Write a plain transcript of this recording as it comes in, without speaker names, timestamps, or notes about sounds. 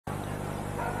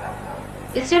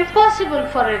It's impossible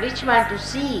for a rich man to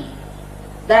see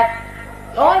that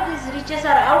all these riches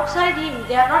are outside him,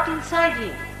 they are not inside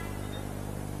him.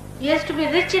 He has to be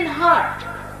rich in heart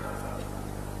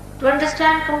to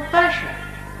understand compassion.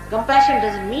 Compassion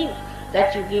doesn't mean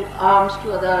that you give alms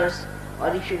to others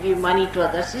or if you give money to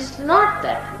others. It's not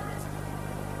that way.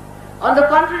 On the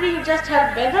contrary, you just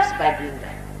help beggars by doing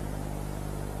that.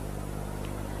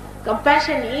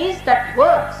 Compassion is that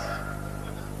works.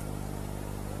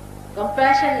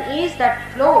 Compassion is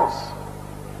that flows.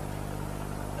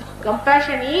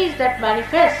 Compassion is that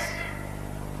manifests.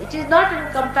 It is not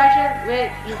in compassion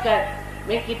where you can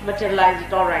make it materialize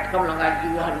it. All right, come along, I'll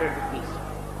give you 100 rupees.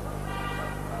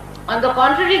 On the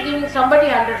contrary, giving somebody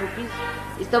 100 rupees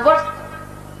is the worst.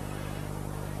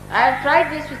 I have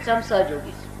tried this with some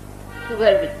Sahajogis who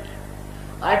were with me.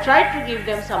 I tried to give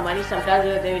them some money. Sometimes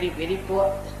they were very, very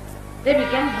poor. They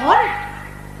became horrid.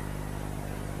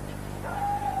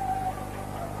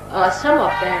 Some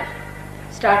of them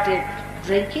started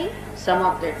drinking, some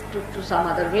of them took to some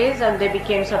other ways, and they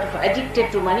became sort of addicted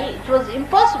to money. It was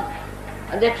impossible.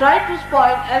 And they tried to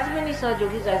spoil as many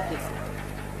Sahajogis as they could.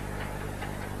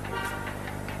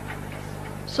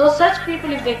 So such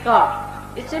people, if they come,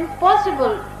 it's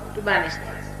impossible to manage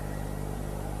things.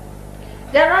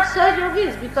 They are not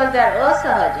Sahajogis because they are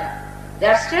asahaja. They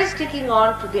are still sticking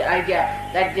on to the idea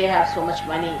that they have so much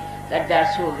money, that they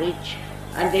are so rich,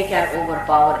 and they can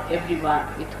overpower everyone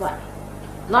with money.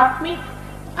 Not me.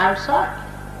 I am sorry.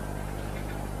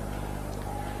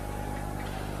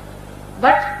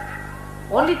 But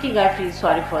only thing I feel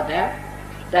sorry for them,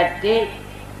 that they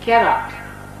cannot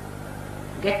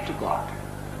get to God.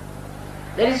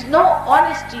 There is no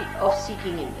honesty of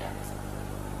seeking in them.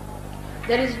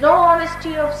 There is no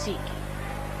honesty of seeking.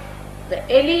 The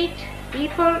elite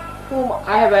people whom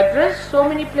I have addressed so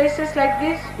many places like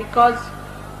this, because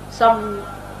some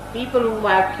people whom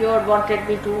I have cured wanted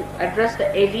me to address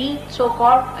the elite,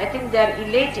 so-called. I think they are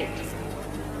elated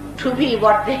to be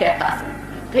what they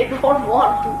are. They don't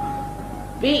want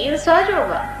to be in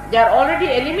Sahaja. They are already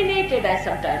eliminated, I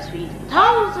sometimes feel.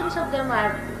 Thousands of them I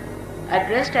have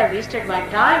addressed, I have wasted my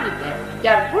time with them. They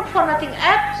are good for nothing,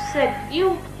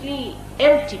 absolutely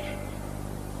empty.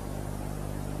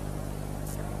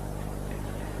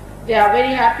 They are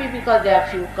very happy because they have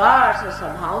few cars or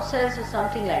some houses or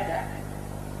something like that.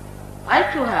 I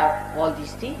too have all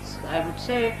these things. I would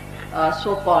say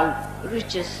so-called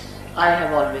riches I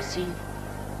have always seen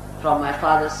from my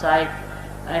father's side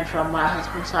and from my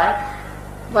husband's side.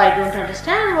 But I don't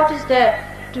understand what is there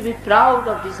to be proud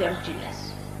of this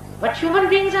emptiness. But human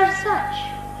beings are such.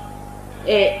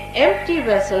 An empty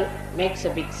vessel makes a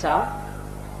big sound.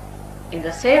 In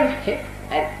the same way,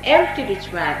 an empty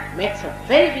rich man makes a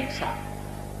very big sound.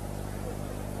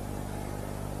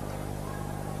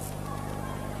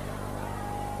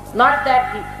 Not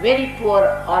that the very poor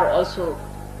are also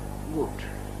good,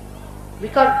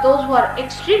 because those who are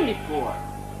extremely poor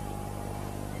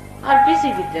are busy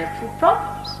with their food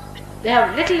problems. They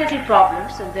have little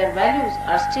problems and their values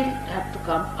are still have to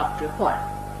come up to a point.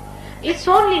 It's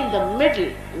only in the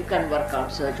middle you can work out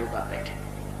Sahaja Yoga better.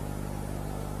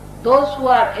 Those who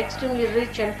are extremely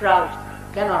rich and proud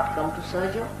cannot come to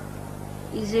Sahaja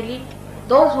easily.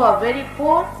 Those who are very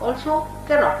poor also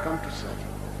cannot come to Sahaja.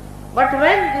 But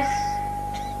when this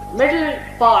middle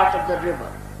part of the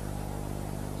river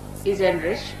is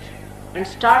enriched and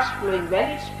starts flowing well,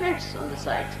 it splits on the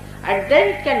sides and then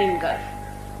it can engulf.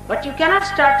 But you cannot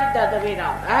start it the other way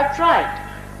round. I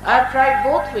have tried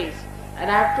both ways, and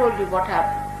I have told you what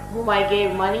happened. Whom I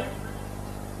gave money,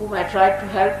 whom I tried to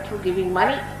help through giving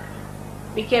money,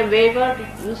 became wayward,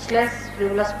 useless,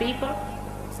 frivolous people,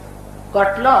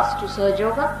 got lost to Sahaja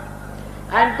Yoga,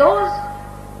 and those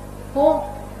whom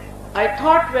I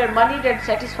thought were moneyed and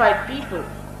satisfied people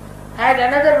had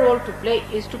another role to play,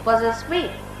 is to possess me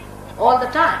all the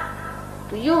time,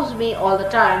 to use me all the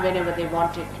time whenever they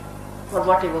wanted, for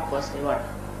whatever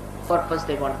purpose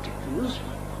they wanted to use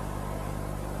me.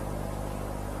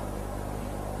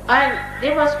 And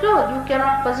they must know, you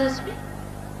cannot possess me.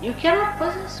 You cannot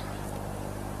possess me.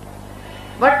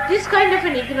 But this kind of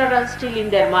an ignorance still in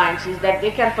their minds is that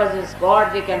they can possess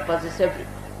God, they can possess everything.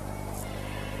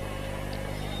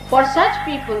 For such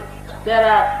people, there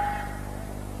are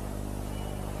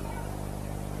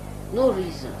no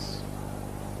reasons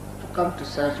to come to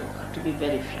Sahaja Yoga, to be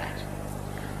very frank.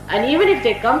 And even if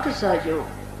they come to Sahaja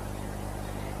Yoga,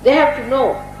 they have to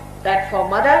know that for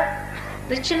Mother,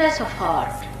 richness of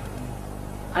heart,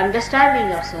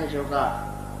 understanding of Sahaja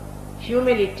Yoga,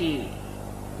 humility,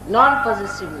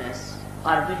 non-possessiveness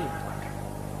are very important.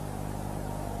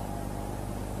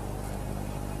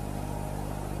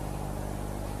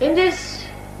 In this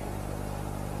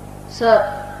So,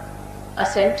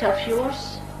 ascent of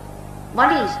yours,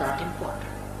 money is not important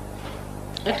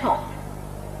at all.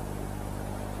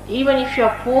 Even if you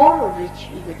are poor or rich,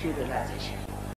 you get your realization.